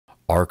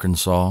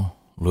Arkansas,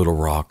 Little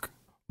Rock,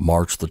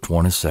 March the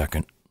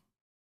 22nd,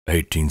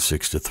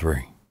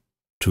 1863.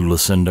 To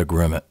Lucinda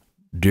Grimmett.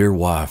 Dear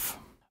wife,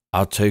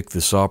 I take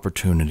this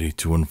opportunity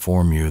to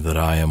inform you that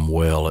I am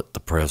well at the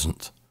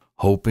present,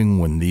 hoping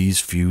when these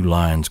few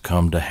lines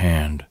come to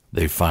hand,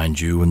 they find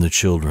you and the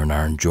children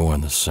are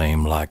enjoying the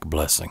same like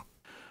blessing.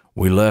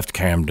 We left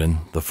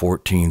Camden the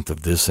 14th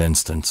of this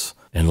instance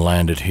and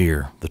landed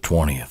here the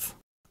 20th.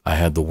 I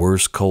had the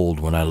worst cold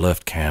when I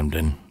left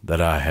Camden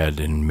that I had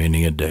in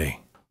many a day,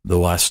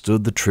 though I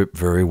stood the trip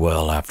very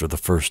well after the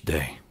first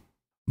day.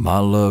 My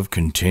love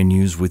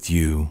continues with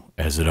you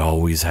as it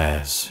always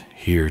has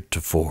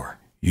heretofore.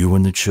 You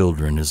and the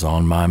children is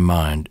on my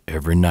mind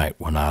every night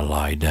when I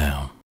lie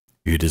down.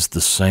 It is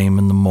the same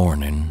in the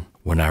morning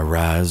when I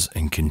rise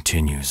and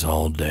continues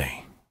all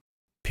day.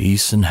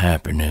 Peace and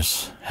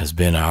happiness has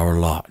been our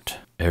lot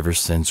ever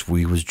since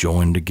we was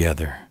joined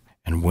together,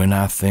 and when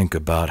I think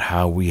about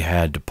how we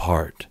had to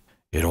part,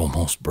 it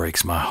almost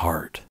breaks my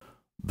heart.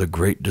 The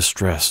great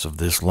distress of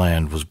this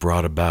land was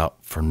brought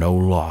about for no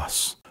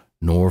loss,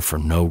 nor for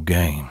no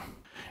gain,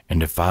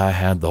 and if I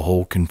had the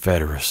whole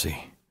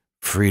Confederacy,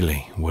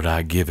 freely would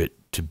I give it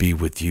to be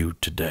with you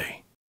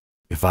today.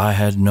 If I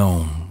had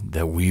known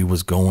that we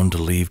was going to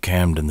leave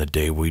Camden the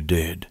day we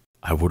did,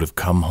 I would have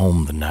come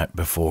home the night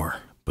before,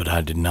 but I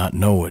did not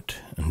know it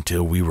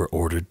until we were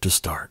ordered to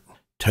start.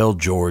 Tell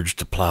George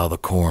to plow the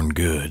corn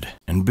good,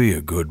 and be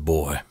a good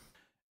boy,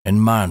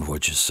 and mind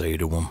what you say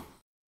to him.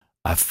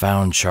 I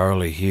found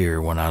Charlie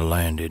here when I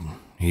landed.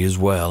 He is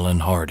well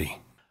and hearty.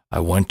 I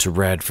went to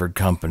Radford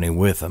Company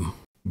with him,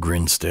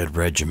 Grinstead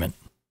Regiment.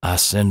 I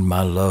send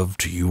my love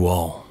to you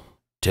all.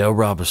 Tell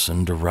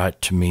Robinson to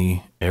write to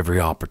me every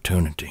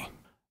opportunity.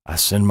 I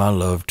send my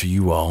love to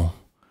you all.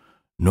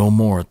 No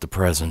more at the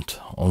present,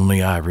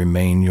 only I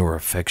remain your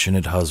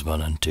affectionate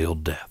husband until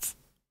death.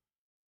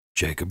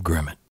 Jacob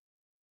Grimmett.